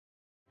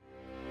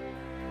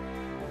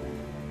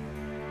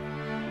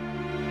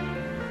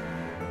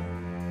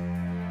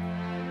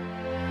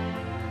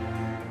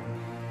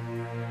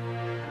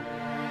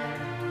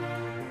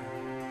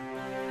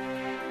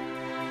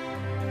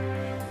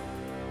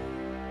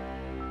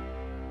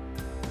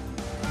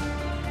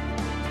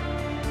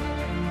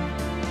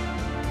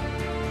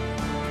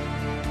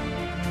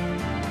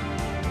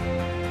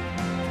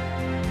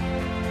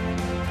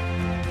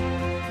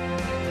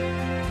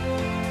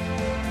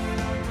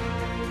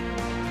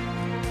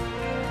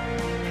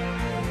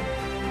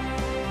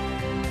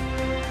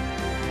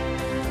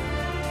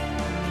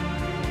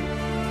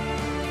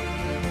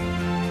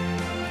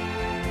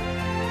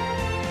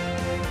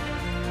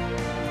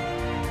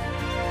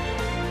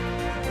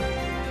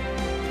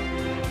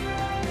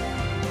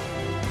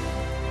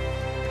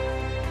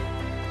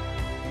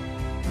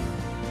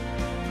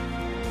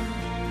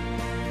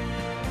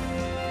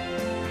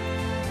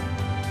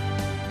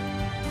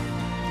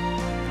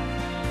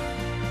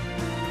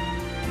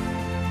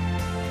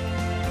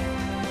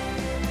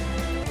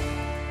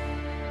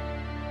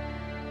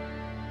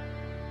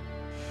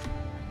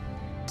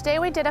Today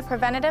we did a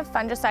preventative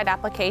fungicide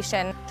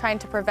application trying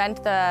to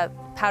prevent the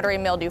powdery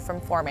mildew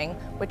from forming,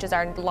 which is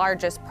our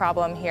largest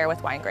problem here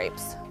with wine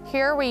grapes.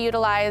 Here we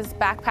utilize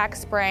backpack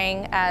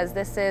spraying, as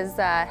this is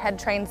head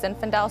trained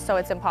Zinfandel, so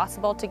it's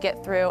impossible to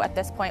get through at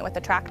this point with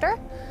the tractor.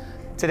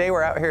 Today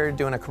we're out here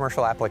doing a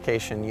commercial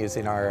application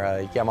using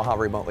our Yamaha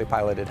remotely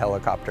piloted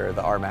helicopter,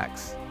 the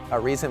RMax. A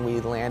reason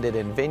we landed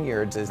in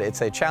vineyards is it's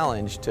a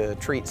challenge to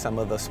treat some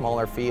of the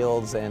smaller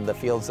fields and the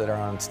fields that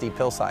are on steep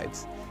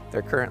hillsides.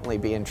 They're currently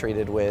being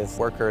treated with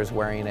workers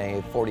wearing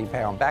a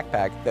 40-pound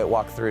backpack that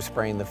walk through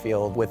spraying the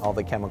field with all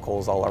the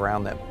chemicals all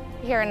around them.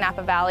 Here in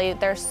Napa Valley,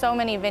 there's so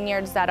many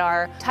vineyards that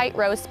are tight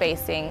row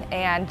spacing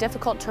and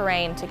difficult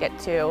terrain to get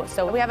to.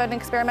 So we have an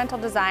experimental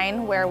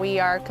design where we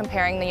are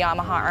comparing the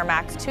Yamaha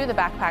RMax to the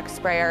backpack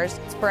sprayers,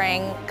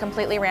 spraying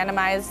completely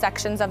randomized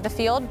sections of the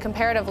field,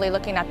 comparatively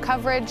looking at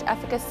coverage,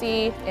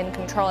 efficacy in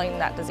controlling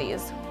that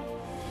disease.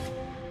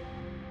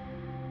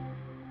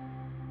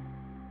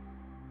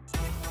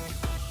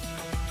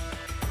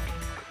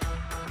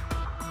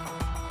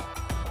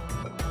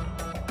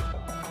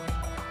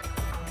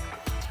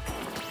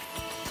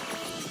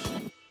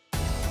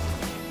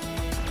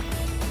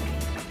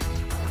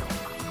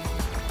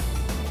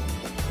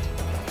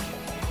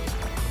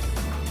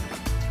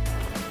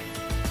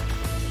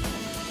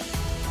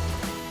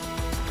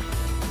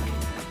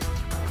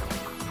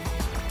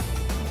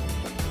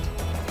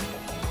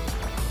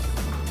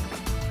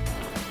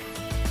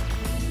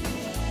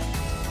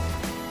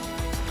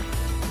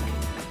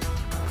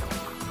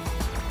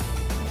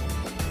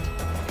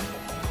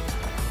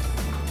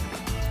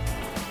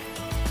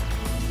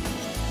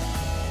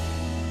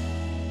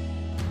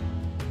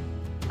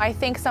 I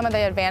think some of the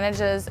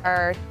advantages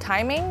are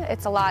timing.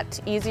 It's a lot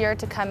easier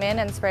to come in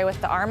and spray with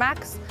the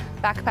RMax.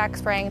 Backpack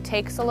spraying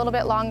takes a little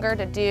bit longer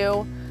to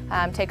do,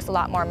 takes a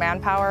lot more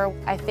manpower.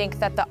 I think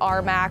that the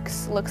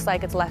RMax looks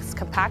like it's less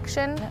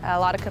compaction. A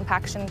lot of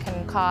compaction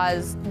can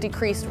cause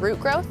decreased root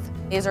growth.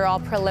 These are all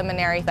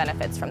preliminary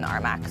benefits from the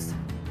RMax.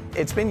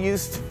 It's been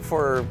used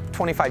for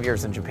 25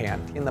 years in Japan.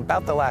 In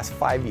about the last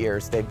 5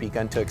 years, they've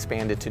begun to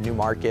expand it to new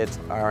markets.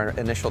 Our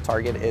initial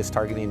target is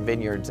targeting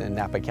vineyards in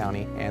Napa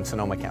County and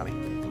Sonoma County.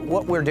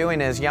 What we're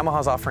doing is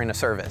Yamaha's offering a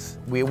service.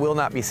 We will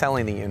not be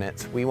selling the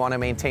units. We want to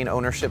maintain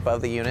ownership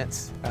of the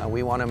units.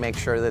 We want to make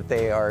sure that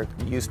they are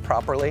used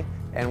properly,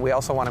 and we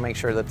also want to make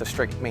sure that the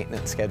strict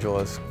maintenance schedule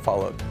is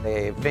followed.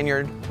 A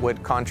vineyard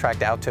would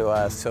contract out to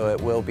us, so it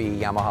will be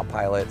Yamaha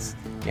pilots,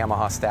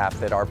 Yamaha staff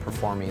that are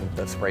performing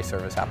the spray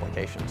service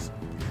applications.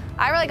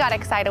 I really got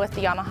excited with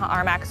the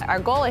Yamaha RMax. Our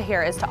goal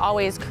here is to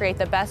always create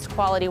the best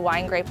quality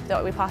wine grape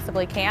that we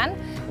possibly can.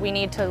 We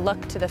need to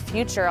look to the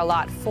future a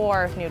lot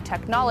for new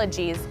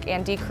technologies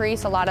and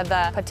decrease a lot of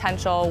the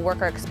potential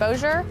worker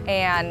exposure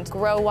and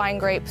grow wine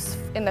grapes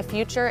in the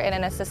future and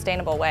in a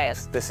sustainable way.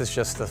 This is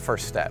just the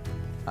first step.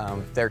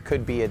 There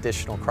could be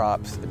additional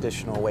crops,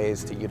 additional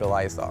ways to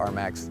utilize the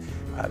RMax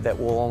that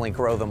will only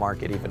grow the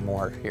market even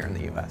more here in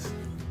the U.S.